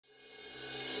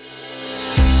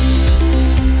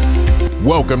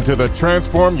Welcome to the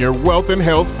Transform Your Wealth and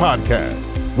Health podcast,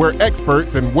 where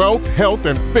experts in wealth, health,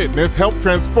 and fitness help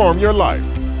transform your life.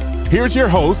 Here's your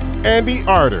host, Andy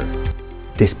Arter.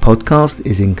 This podcast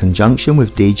is in conjunction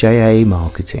with DJA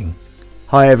Marketing.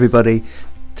 Hi everybody.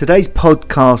 Today's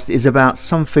podcast is about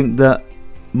something that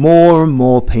more and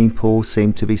more people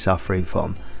seem to be suffering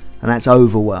from, and that's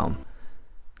overwhelm.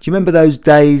 Do you remember those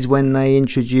days when they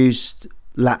introduced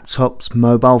laptops,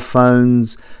 mobile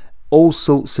phones, all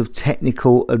sorts of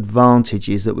technical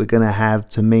advantages that we're going to have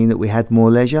to mean that we had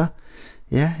more leisure?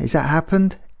 Yeah, has that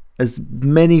happened? As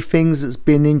many things that's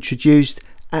been introduced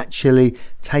actually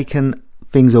taken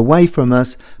things away from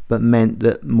us, but meant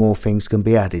that more things can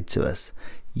be added to us?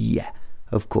 Yeah,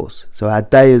 of course. So our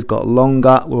day has got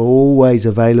longer, we're always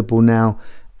available now,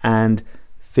 and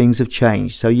things have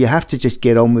changed. So you have to just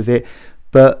get on with it.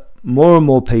 But more and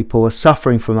more people are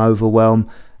suffering from overwhelm,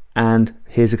 and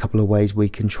here's a couple of ways we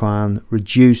can try and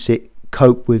reduce it,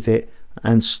 cope with it,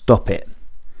 and stop it.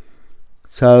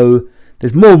 So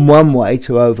there's more than one way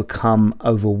to overcome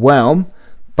overwhelm,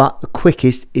 but the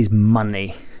quickest is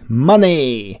money.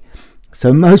 Money!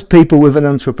 So most people with an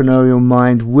entrepreneurial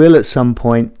mind will at some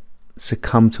point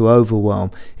succumb to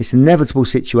overwhelm. It's an inevitable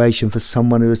situation for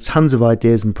someone who has tons of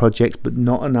ideas and projects, but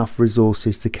not enough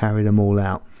resources to carry them all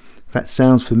out. If that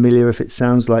sounds familiar, if it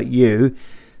sounds like you,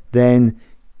 then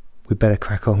we better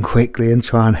crack on quickly and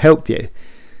try and help you.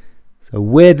 So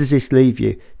where does this leave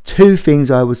you? Two things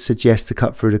I would suggest to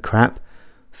cut through the crap.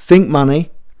 Think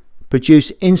money,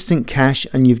 produce instant cash,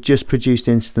 and you've just produced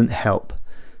instant help.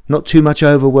 Not too much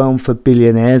overwhelm for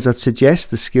billionaires, I'd suggest.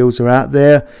 The skills are out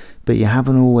there, but you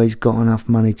haven't always got enough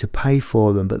money to pay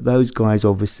for them. But those guys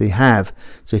obviously have.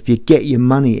 So if you get your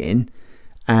money in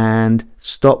and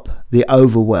stop the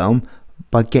overwhelm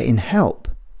by getting help.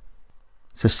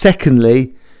 So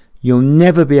secondly, you'll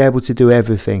never be able to do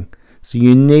everything. So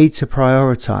you need to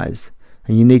prioritize,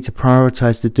 and you need to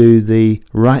prioritize to do the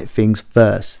right things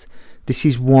first. This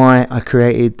is why I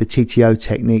created the TTO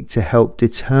technique, to help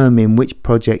determine which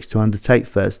projects to undertake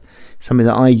first. Something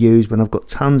that I use when I've got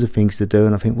tons of things to do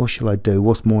and I think, what shall I do?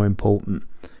 What's more important?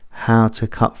 How to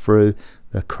cut through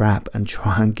the crap and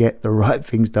try and get the right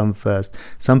things done first.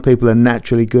 Some people are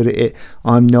naturally good at it.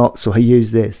 I'm not, so I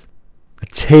use this. The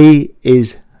T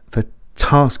is for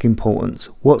task importance.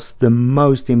 What's the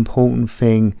most important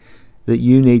thing that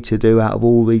you need to do out of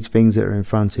all these things that are in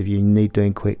front of you, you need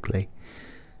doing quickly?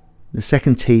 The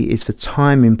second T is for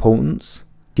time importance.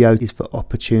 The O is for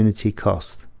opportunity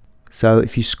cost. So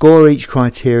if you score each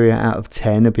criteria out of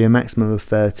 10, there'll be a maximum of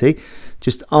 30.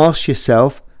 Just ask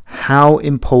yourself, how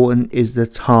important is the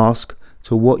task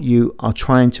to what you are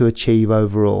trying to achieve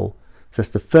overall? So that's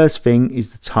the first thing,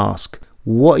 is the task.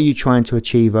 What are you trying to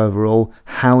achieve overall?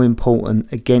 How important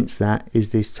against that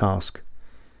is this task?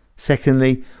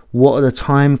 Secondly, what are the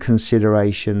time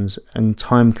considerations and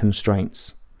time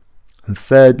constraints? And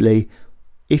thirdly,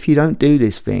 if you don't do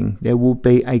this thing, there will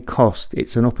be a cost.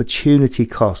 It's an opportunity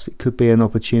cost. It could be an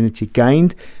opportunity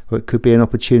gained, or it could be an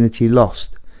opportunity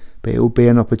lost, but it will be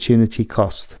an opportunity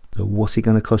cost. So what's it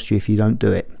going to cost you if you don't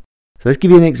do it? So let's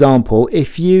give you an example.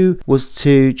 If you was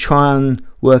to try and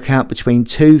work out between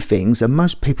two things, and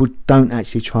most people don't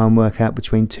actually try and work out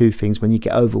between two things when you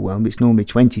get overwhelmed, it's normally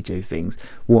 22 things.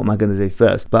 What am I going to do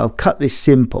first? But I'll cut this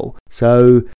simple.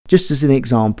 So just as an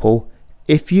example,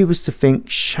 if you was to think,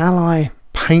 shall I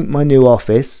paint my new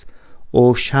office,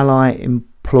 or shall I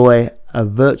employ a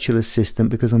virtual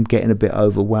assistant because I'm getting a bit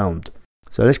overwhelmed?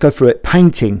 So let's go through it.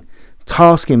 Painting,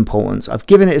 task importance. I've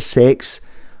given it a 6,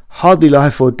 hardly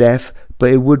life or death, but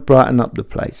it would brighten up the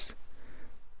place.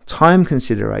 Time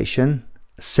consideration,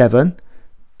 7.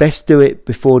 Best do it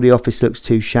before the office looks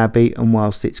too shabby and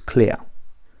whilst it's clear.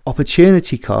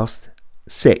 Opportunity cost,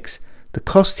 6. The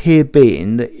cost here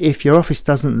being that if your office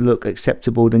doesn't look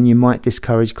acceptable, then you might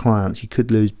discourage clients. You could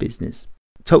lose business.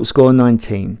 Total score,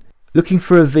 19. Looking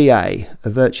for a VA, a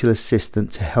virtual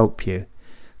assistant, to help you.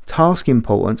 Task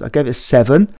importance, I gave it a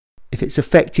 7. If it's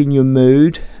affecting your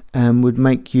mood and would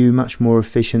make you much more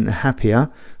efficient and happier,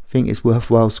 I think it's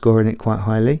worthwhile scoring it quite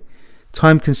highly.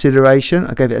 Time consideration,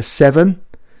 I gave it a 7.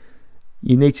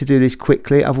 You need to do this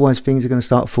quickly, otherwise things are going to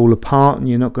start to fall apart and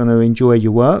you're not going to enjoy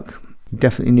your work. You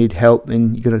definitely need help,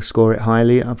 and you're going to score it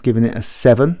highly. I've given it a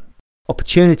 7.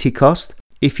 Opportunity cost,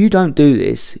 if you don't do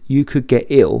this, you could get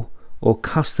ill or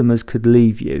customers could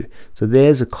leave you. So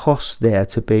there's a cost there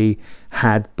to be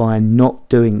had by not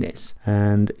doing this.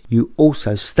 And you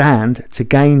also stand to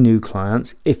gain new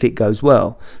clients if it goes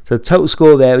well. So the total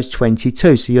score there is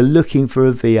 22. So you're looking for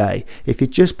a VA. If you're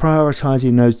just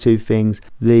prioritizing those two things,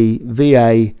 the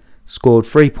VA scored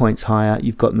 3 points higher,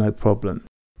 you've got no problem.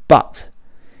 But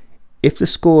if the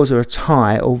scores are a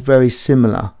tie or very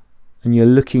similar, and you're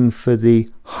looking for the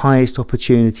highest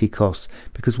opportunity cost,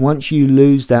 because once you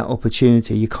lose that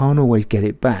opportunity, you can't always get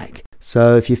it back.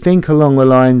 So if you think along the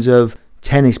lines of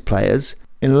tennis players,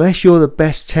 unless you're the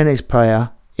best tennis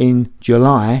player in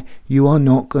July, you are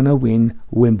not going to win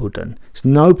Wimbledon. There's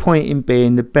no point in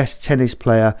being the best tennis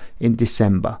player in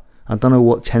December. I don't know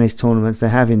what tennis tournaments they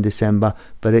have in December,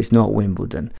 but it's not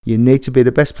Wimbledon. You need to be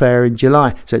the best player in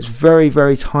July. So it's very,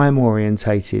 very time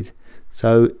orientated.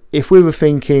 So if we were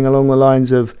thinking along the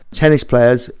lines of tennis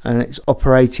players and it's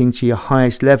operating to your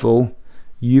highest level,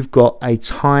 you've got a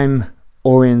time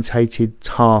orientated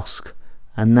task,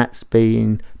 and that's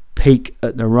being peak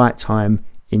at the right time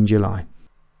in July.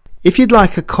 If you'd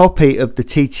like a copy of the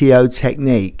TTO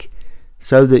technique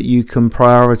so that you can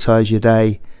prioritize your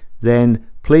day, then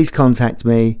please contact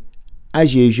me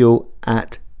as usual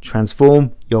at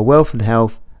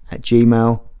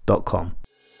transformyourwealthandhealth@gmail.com.